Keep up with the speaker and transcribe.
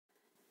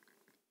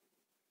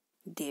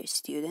Dear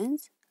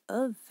students,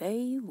 a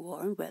very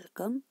warm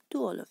welcome to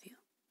all of you.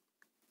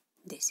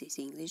 This is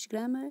English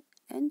Grammar,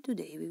 and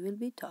today we will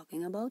be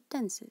talking about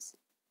tenses.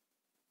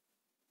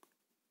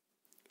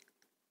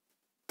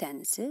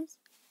 Tenses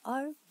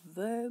are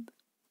verb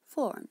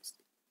forms.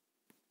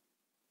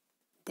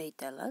 They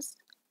tell us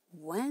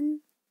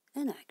when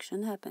an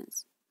action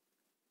happens.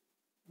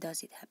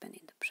 Does it happen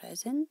in the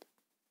present,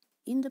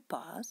 in the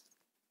past,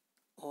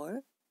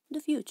 or the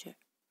future?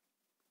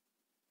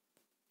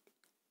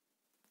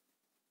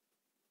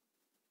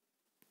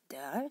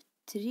 There are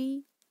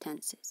three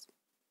tenses: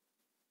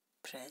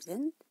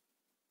 present,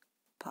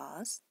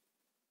 past,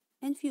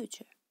 and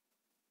future.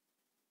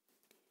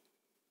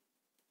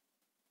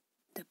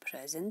 The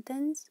present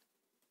tense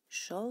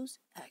shows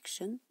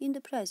action in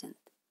the present.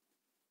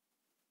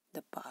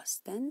 The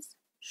past tense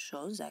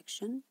shows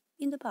action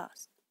in the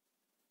past.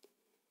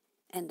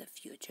 And the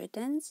future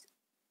tense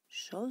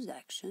shows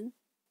action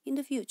in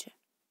the future.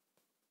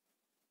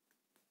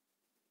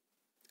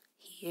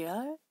 Here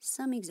are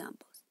some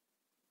examples.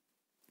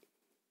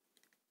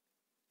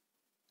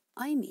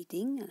 I'm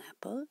eating an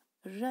apple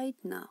right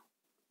now.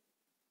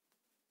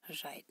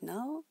 Right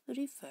now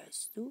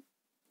refers to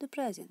the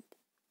present.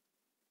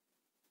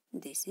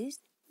 This is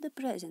the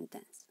present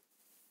tense.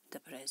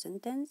 The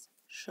present tense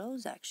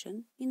shows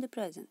action in the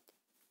present.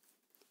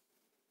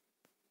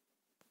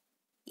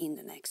 In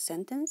the next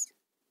sentence,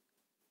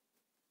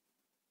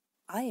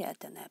 I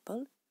ate an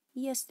apple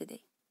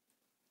yesterday.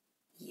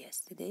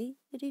 Yesterday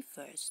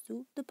refers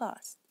to the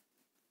past.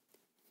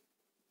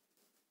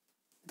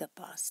 The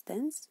past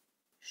tense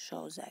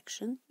shows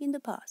action in the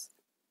past,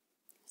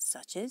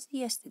 such as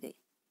yesterday.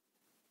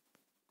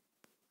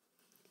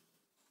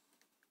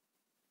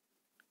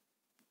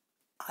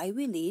 I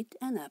will eat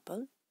an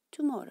apple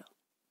tomorrow.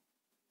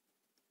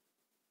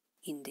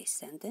 In this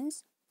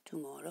sentence,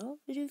 tomorrow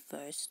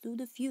refers to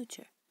the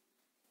future.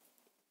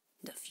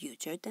 The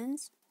future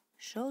tense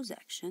shows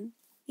action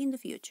in the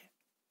future,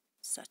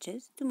 such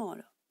as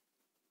tomorrow.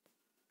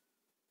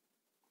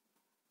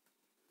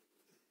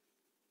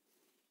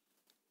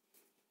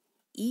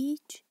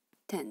 Each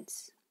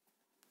tense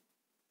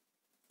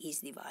is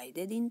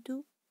divided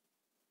into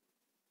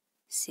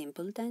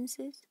simple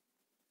tenses,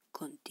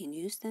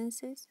 continuous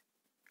tenses,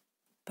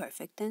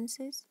 perfect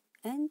tenses,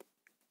 and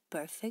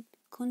perfect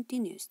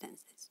continuous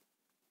tenses.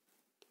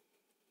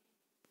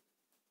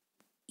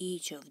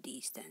 Each of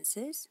these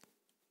tenses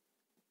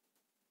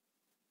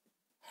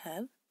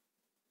have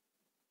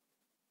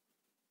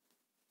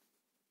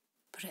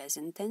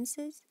present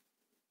tenses,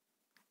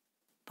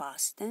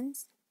 past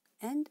tense,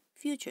 and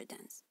future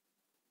tense.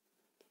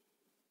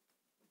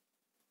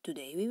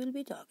 Today we will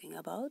be talking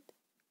about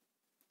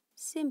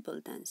simple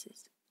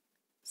tenses,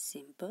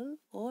 simple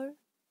or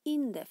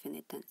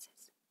indefinite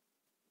tenses.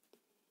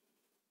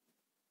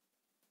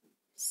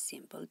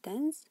 Simple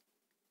tense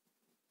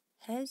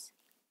has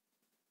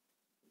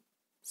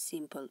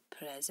simple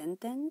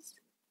present tense,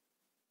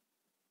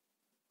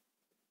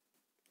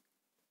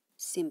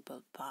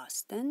 simple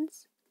past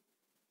tense,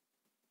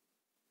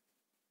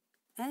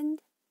 and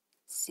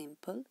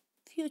simple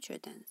future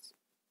tense.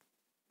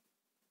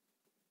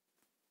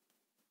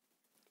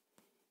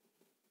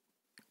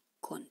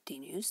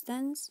 Continuous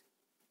tense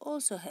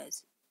also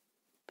has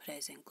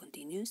present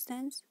continuous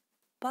tense,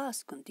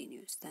 past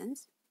continuous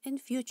tense, and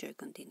future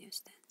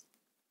continuous tense.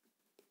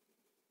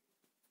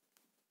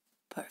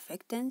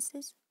 Perfect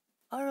tenses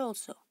are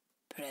also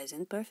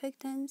present perfect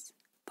tense,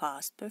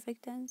 past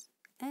perfect tense,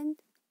 and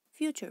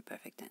future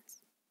perfect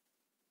tense.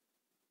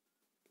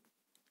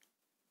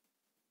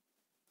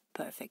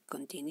 Perfect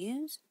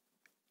continuous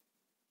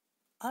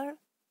are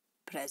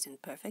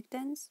present perfect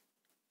tense,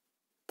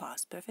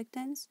 past perfect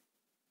tense,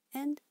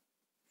 and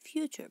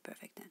future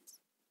perfect tense.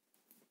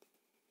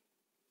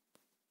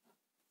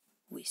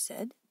 We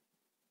said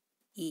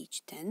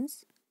each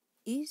tense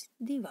is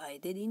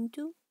divided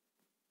into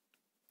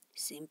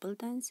simple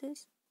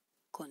tenses,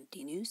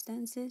 continuous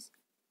tenses,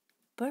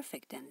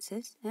 perfect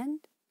tenses, and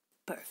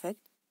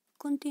perfect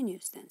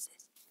continuous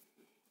tenses.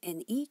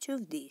 And each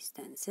of these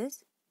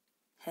tenses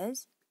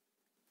has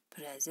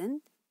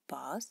present,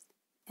 past,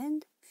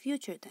 and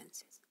future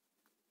tenses.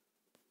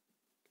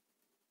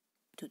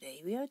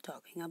 Today we are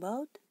talking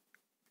about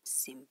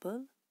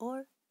simple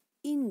or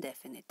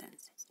indefinite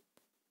tenses.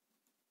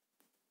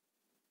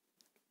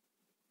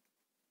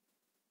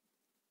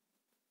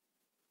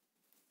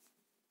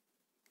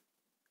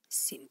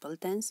 Simple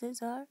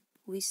tenses are,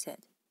 we said,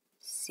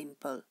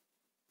 simple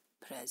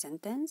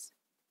present tense,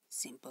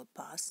 simple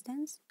past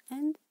tense,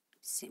 and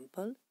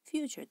simple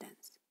future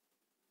tense.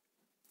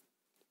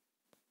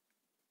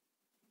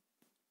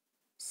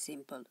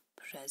 Simple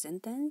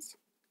present tense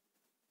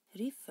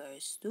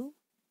refers to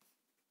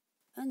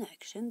an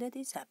action that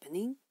is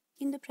happening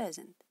in the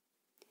present.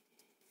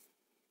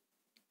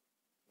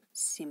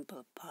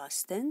 Simple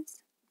past tense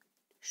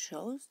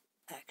shows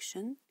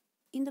action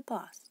in the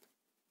past,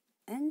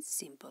 and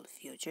simple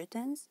future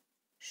tense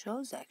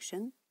shows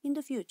action in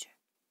the future.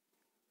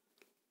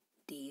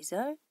 These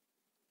are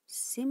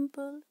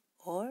simple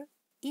or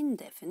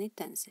indefinite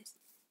tenses.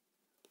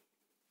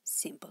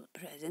 simple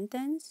present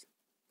tense,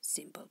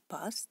 simple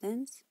past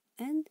tense,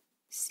 and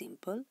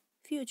simple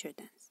future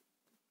tense.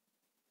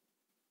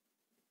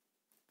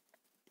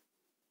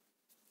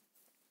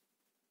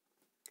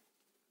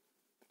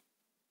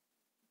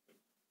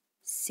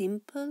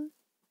 Simple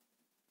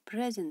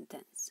present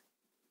tense.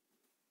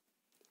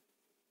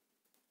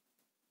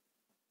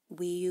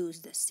 We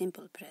use the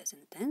simple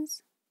present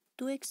tense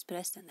to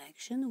express an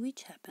action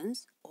which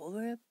happens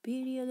over a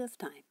period of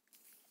time,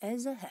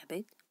 as a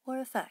habit or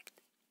a fact.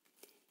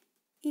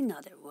 In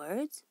other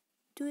words,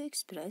 to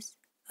express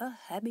a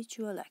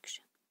habitual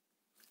action.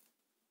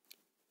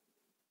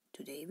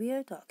 Today we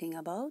are talking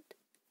about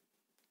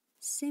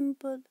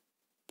simple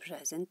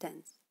present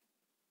tense.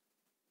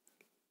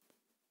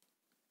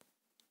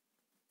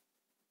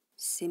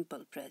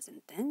 Simple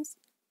present tense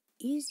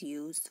is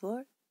used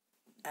for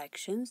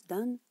actions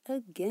done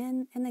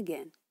again and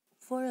again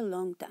for a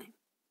long time.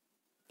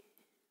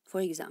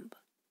 For example,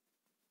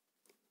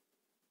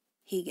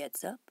 he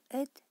gets up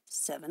at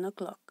 7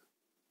 o'clock.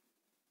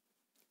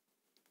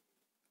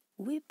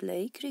 We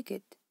play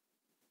cricket.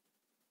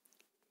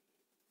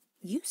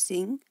 You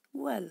sing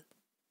well.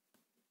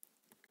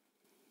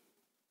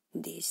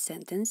 These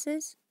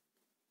sentences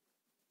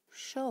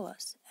show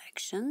us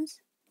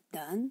actions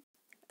done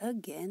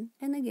again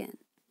and again.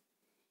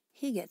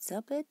 He gets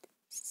up at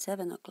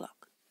 7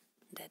 o'clock.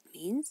 That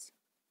means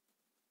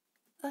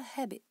a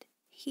habit.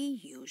 He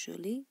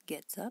usually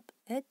gets up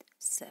at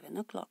 7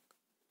 o'clock,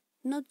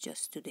 not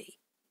just today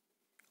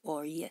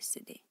or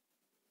yesterday.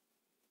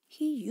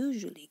 He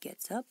usually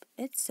gets up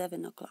at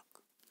 7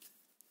 o'clock.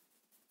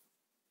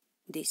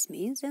 This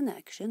means an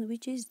action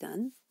which is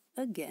done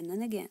again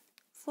and again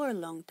for a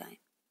long time.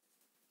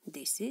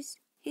 This is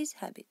his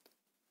habit.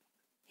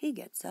 He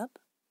gets up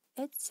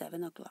at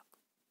 7 o'clock.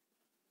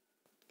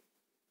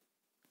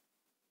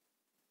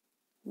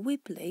 We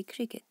play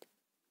cricket.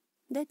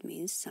 That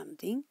means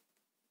something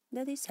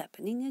that is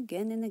happening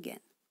again and again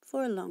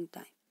for a long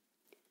time.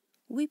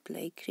 We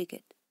play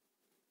cricket.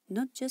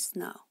 Not just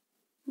now,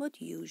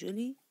 but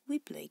usually we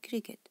play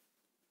cricket.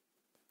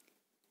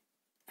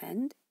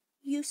 And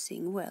you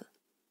sing well.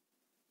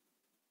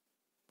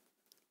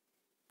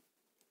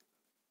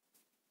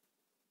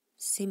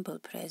 Simple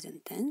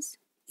present tense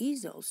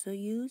is also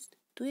used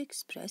to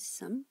express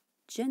some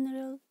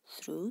general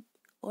truth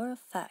or a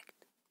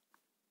fact.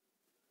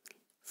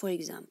 For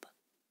example,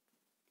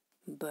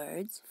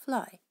 birds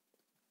fly.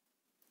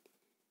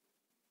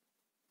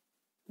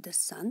 The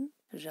sun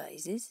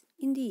rises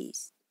in the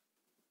east.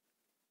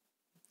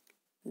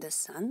 The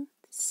sun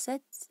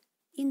sets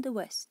in the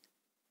west.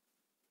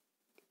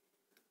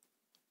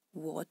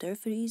 Water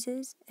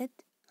freezes at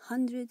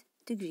 100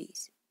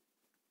 degrees.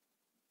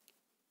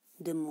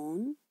 The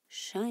moon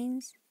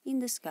shines in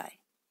the sky.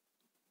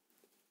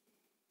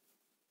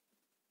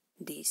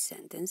 These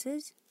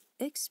sentences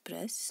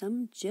express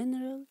some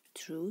general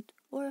truth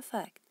or a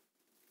fact.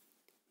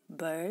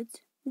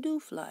 Birds do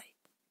fly,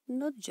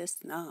 not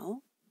just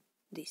now.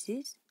 This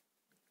is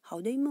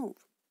how they move.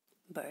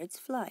 Birds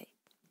fly.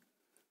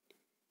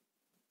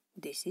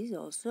 This is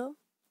also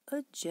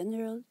a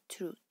general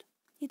truth.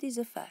 It is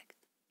a fact.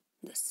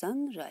 The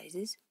sun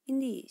rises in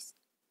the east.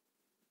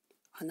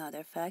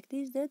 Another fact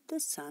is that the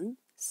sun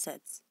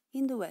sets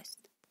in the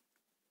west.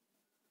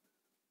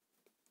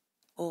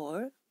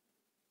 Or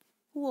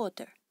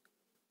water.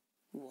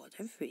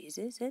 Water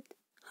freezes at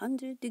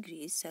 100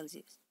 degrees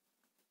Celsius.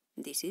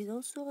 This is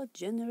also a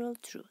general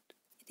truth.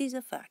 It is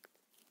a fact.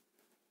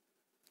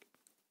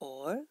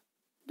 Or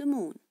the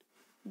moon.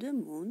 The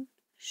moon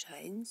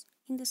shines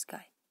in the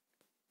sky.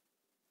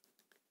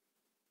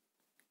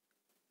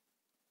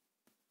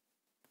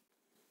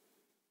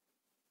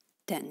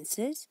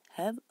 Tenses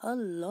have a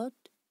lot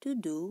to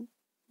do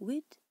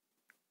with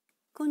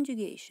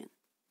conjugation.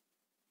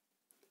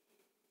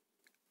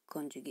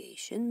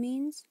 Conjugation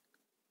means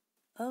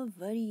a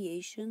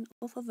variation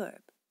of a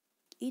verb.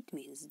 It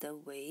means the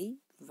way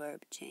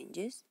verb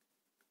changes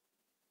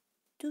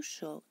to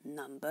show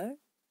number,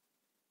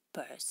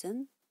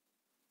 person,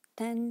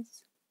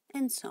 tense,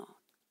 and so on.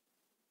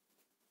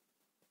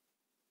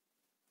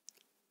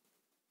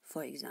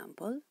 For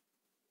example,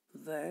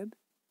 verb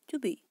to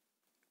be.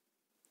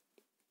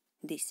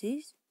 This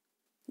is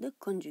the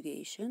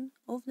conjugation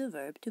of the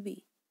verb to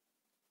be.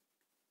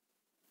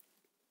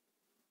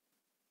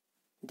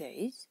 There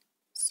is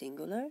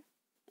singular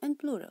and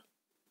plural.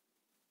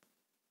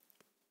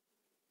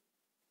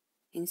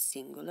 In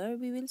singular,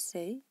 we will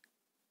say,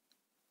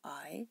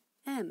 I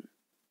am,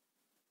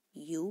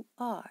 you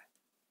are,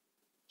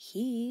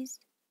 he is,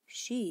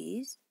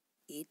 she is,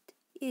 it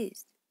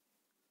is.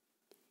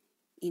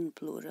 In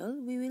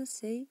plural, we will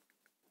say,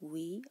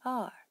 we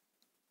are,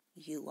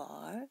 you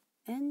are,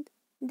 and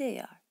they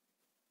are.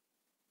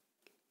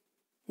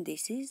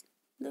 This is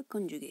the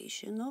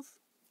conjugation of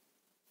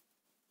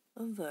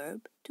a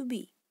verb to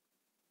be.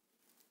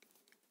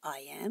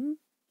 I am,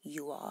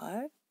 you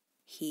are,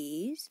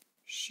 he is,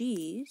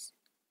 she is,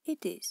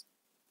 it is.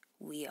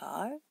 We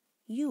are,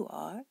 you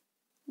are,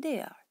 they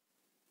are.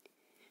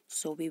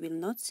 So we will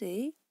not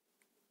say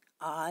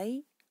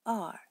I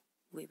are,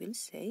 we will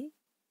say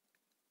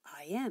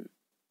I am.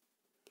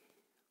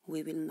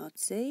 We will not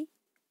say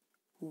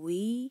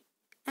we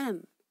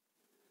am.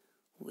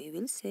 We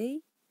will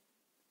say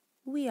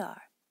we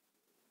are.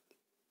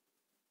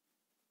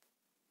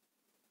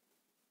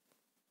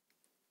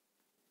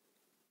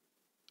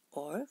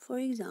 Or, for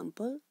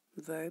example,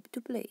 verb to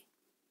play.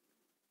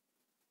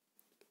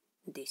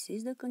 This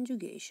is the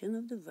conjugation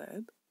of the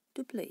verb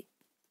to play.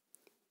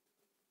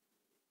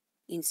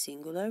 In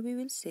singular, we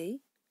will say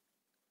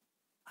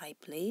I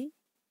play,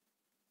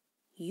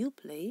 you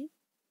play,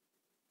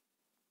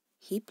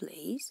 he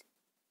plays,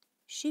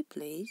 she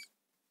plays,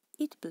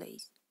 it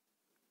plays.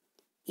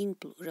 In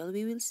plural,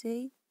 we will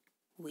say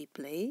we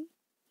play,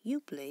 you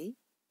play,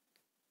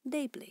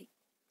 they play.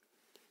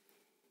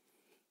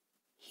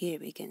 Here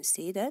we can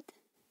see that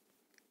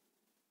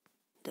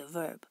the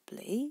verb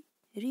play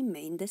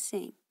remained the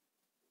same.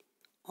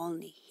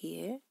 Only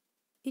here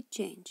it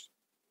changed.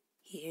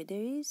 Here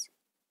there is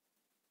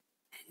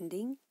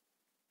ending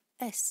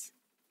S.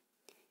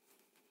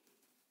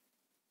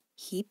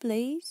 He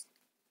plays,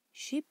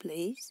 she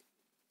plays,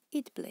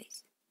 it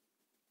plays.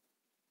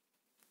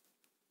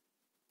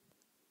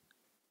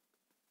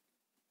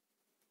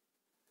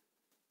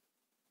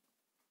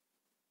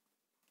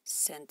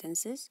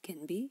 Sentences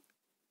can be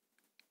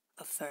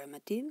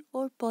affirmative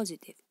or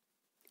positive,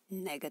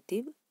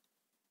 negative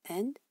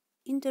and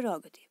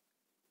interrogative.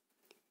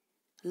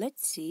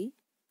 Let's see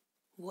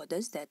what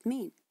does that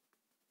mean.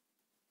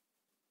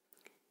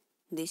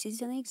 This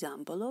is an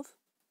example of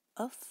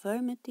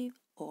affirmative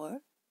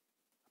or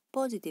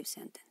positive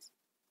sentence.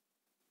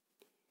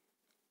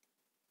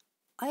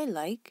 I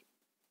like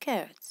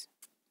carrots.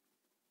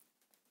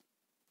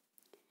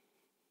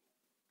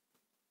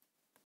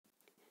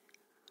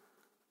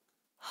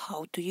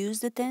 How to use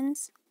the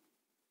tense?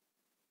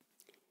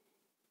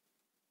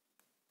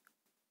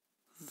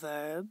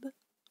 Verb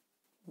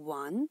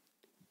 1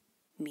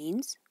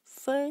 means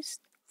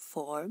first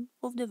form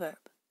of the verb.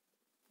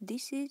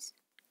 This is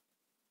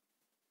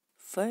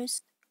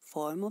first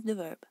form of the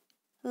verb,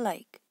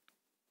 like.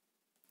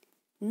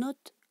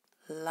 Not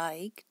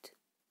liked,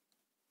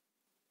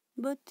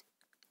 but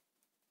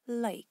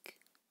like.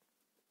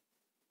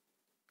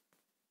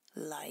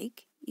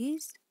 Like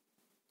is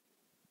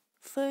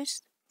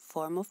first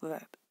form of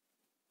verb.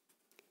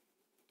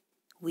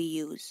 We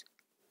use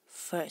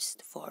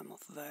first form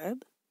of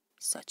verb,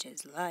 such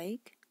as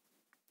like,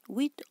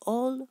 with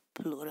all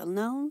plural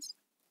nouns,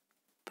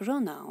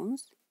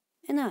 pronouns,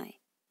 and I.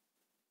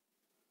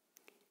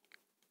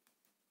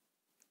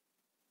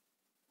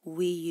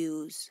 We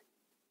use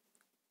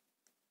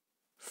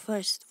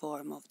first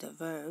form of the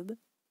verb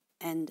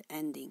and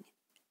ending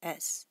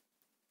S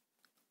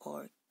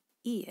or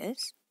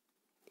ES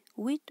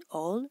with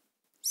all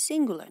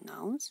singular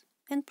nouns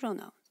and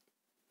pronouns.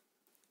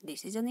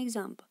 This is an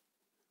example.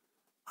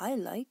 I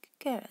like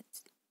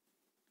carrots.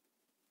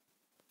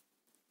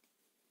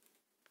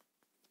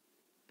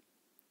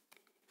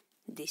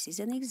 This is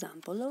an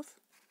example of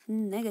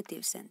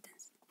negative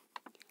sentence.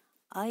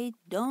 I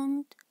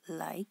don't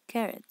like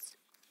carrots.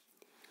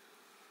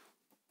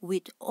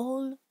 With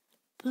all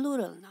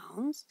plural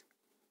nouns,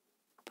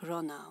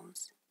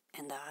 pronouns,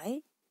 and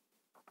I,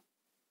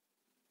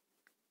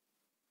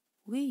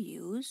 we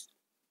use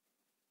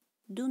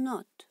do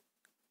not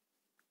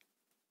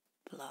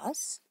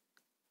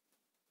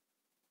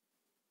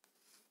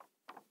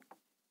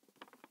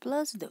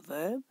plus the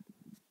verb,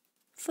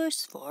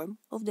 first form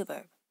of the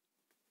verb.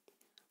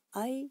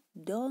 I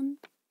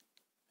don't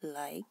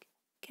like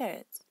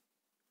carrots.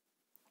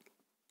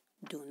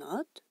 Do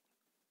not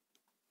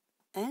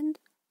and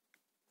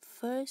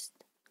first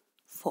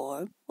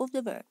form of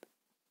the verb.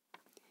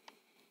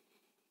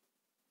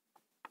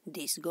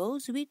 This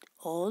goes with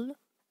all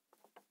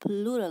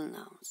plural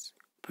nouns,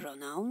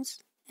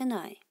 pronouns, and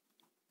I.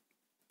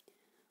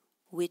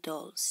 With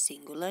all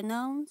singular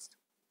nouns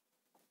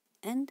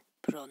and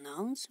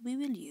pronouns, we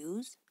will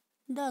use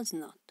does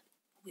not.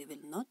 We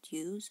will not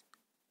use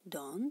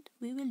don't,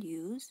 we will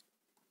use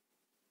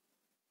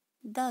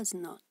does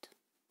not.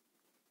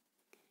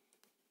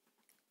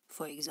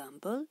 For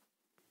example,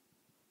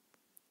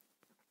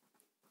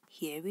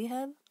 here we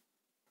have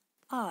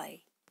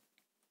I.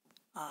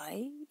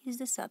 I is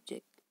the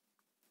subject.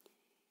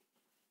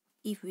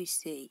 If we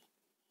say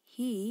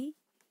he,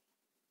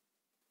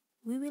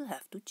 we will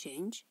have to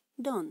change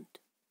don't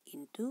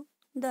into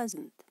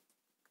doesn't.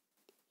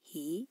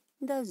 He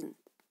doesn't.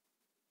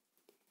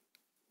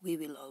 We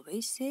will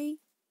always say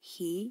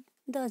he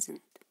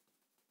doesn't,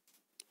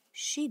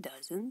 she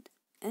doesn't,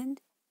 and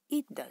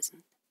it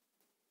doesn't.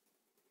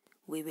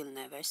 We will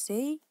never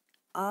say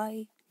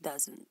I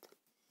doesn't.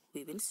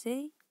 We will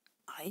say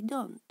I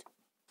don't.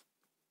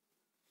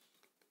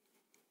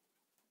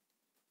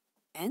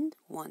 And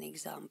one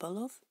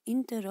example of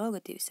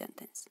interrogative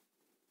sentence.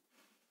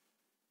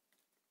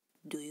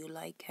 Do you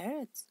like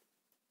carrots?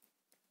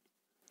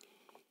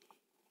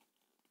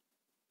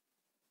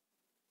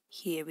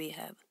 Here we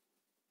have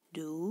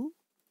do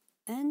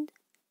and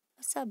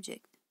a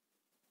subject.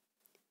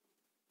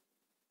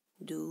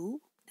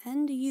 Do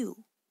and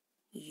you.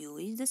 You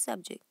is the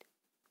subject.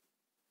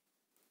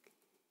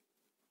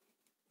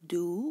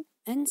 Do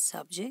and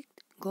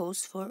subject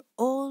goes for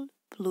all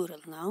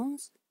plural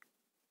nouns,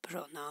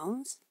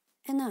 pronouns,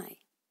 and I.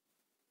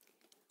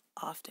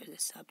 After the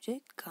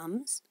subject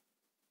comes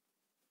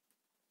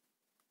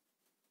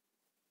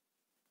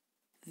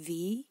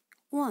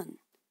V1,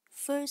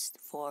 first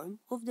form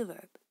of the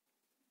verb.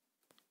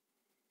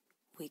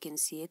 We can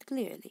see it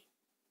clearly.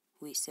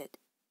 We said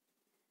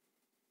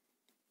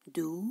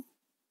do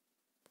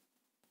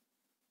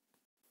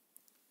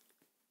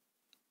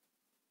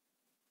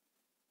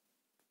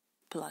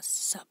plus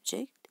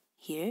subject.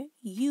 Here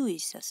you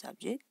is a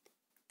subject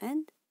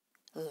and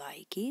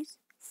like is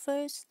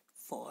first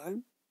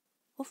form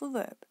of a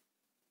verb.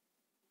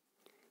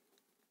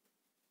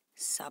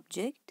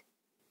 Subject,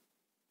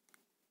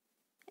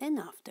 and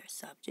after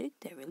subject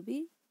there will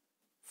be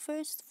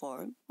first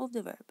form of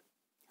the verb.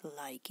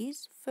 Like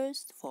is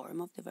first form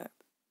of the verb.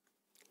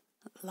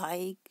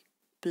 Like,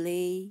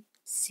 play,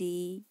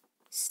 see,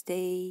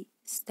 stay,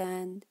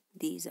 stand,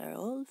 these are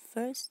all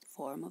first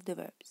form of the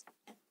verbs.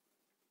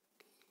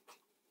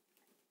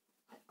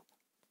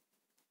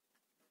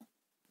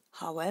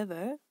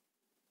 However,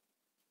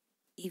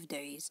 if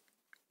there is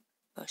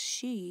a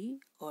she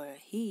or a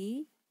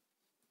he,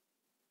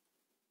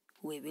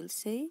 we will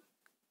say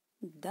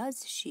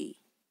does she.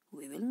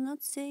 We will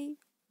not say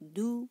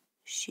do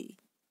she.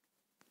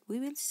 We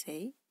will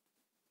say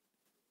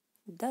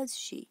does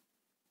she.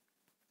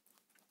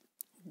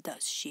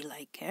 Does she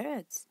like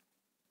carrots?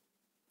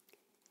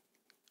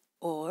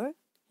 Or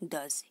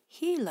does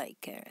he like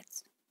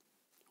carrots?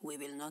 We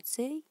will not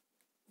say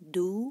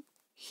do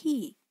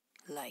he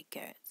like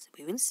carrots.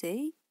 We will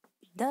say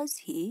does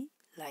he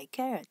like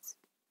carrots?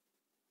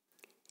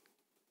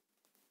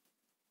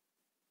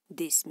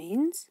 This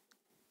means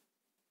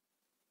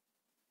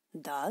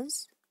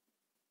does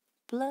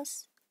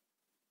plus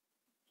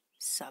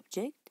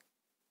subject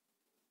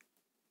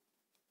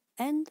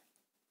and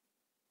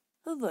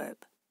a verb,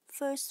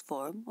 first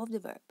form of the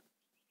verb.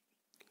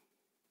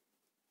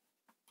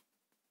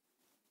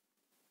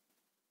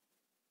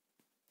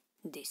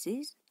 This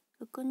is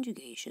a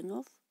conjugation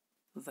of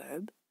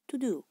verb to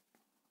do.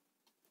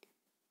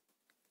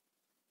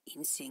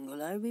 In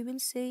singular we will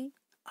say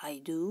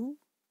I do,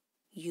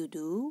 you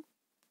do,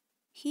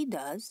 he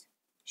does,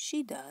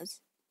 she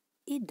does,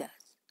 it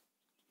does.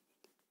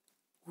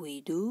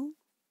 We do,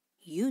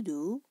 you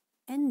do,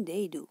 and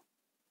they do.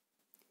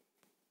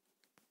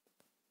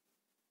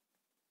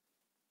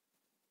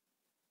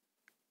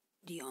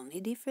 The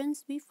only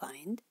difference we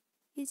find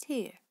is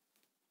here.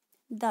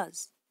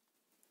 Does.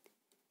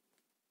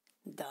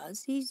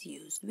 Does is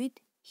used with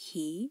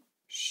he,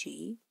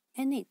 she,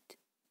 and it.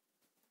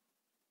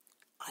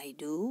 I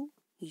do,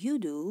 you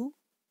do,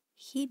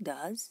 he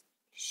does,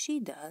 she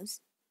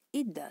does,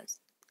 it does.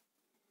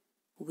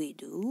 We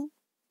do,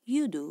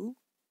 you do,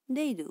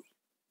 they do.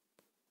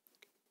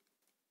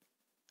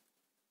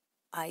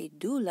 I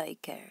do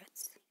like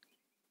carrots.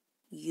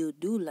 You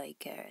do like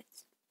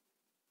carrots.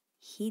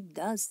 He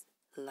does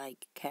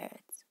like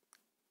carrots.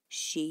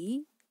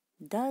 She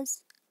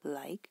does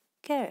like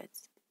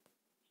carrots.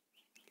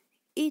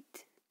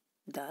 It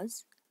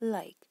does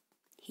like.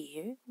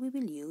 Here we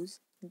will use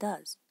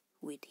does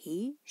with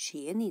he,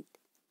 she, and it.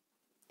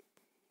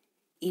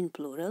 In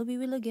plural we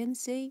will again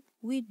say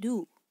we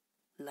do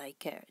like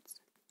carrots.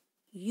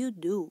 You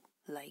do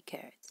like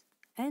carrots.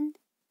 And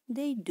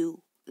they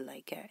do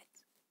like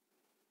carrots.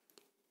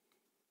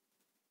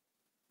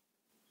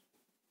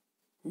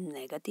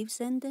 Negative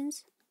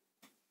sentence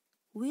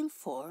will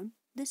form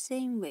the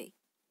same way.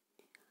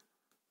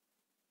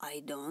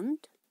 I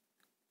don't,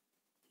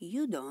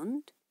 you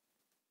don't,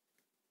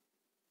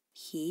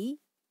 he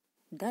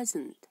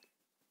doesn't,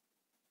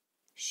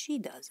 she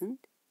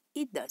doesn't,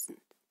 it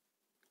doesn't.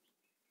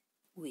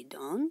 We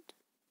don't,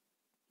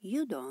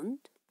 you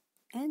don't,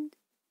 and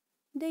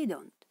they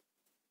don't.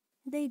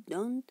 They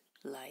don't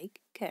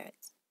like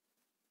carrots.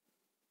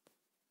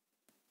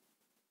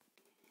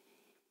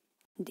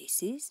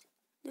 This is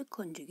the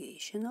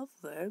conjugation of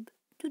verb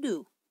to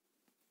do.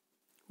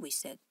 We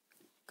said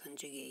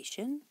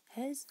conjugation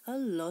has a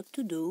lot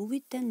to do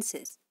with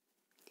tenses.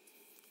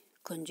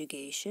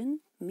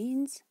 Conjugation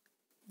means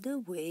the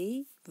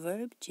way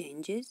verb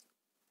changes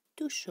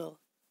to show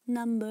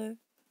number,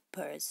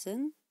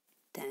 person,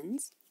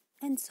 tense,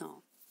 and so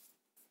on.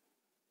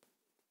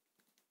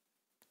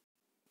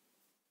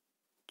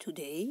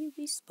 Today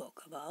we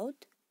spoke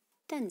about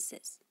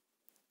tenses.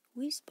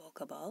 We spoke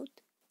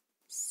about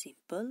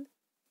simple,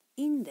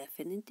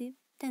 indefinitive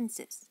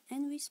tenses,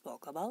 and we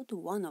spoke about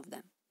one of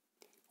them.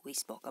 We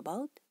spoke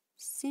about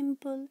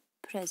simple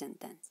present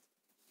tense.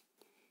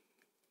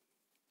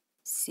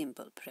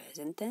 Simple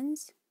present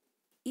tense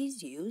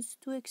is used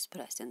to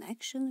express an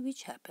action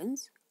which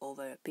happens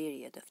over a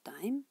period of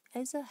time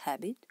as a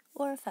habit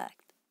or a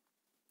fact.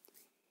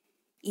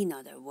 In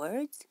other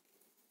words,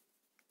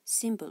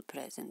 simple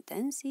present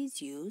tense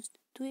is used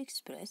to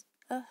express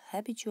a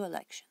habitual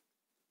action.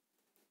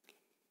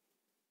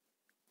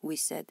 We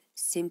said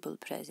simple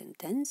present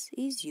tense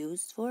is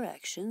used for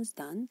actions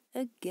done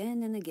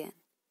again and again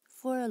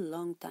for a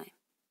long time.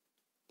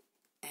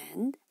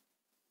 And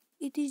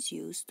it is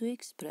used to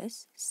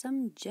express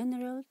some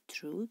general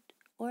truth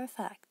or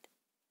fact.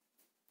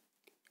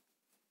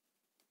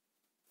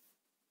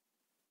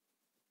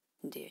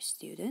 Dear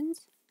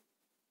students,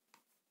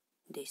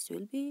 this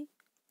will be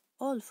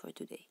all for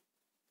today.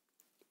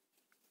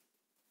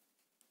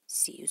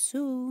 See you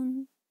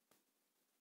soon.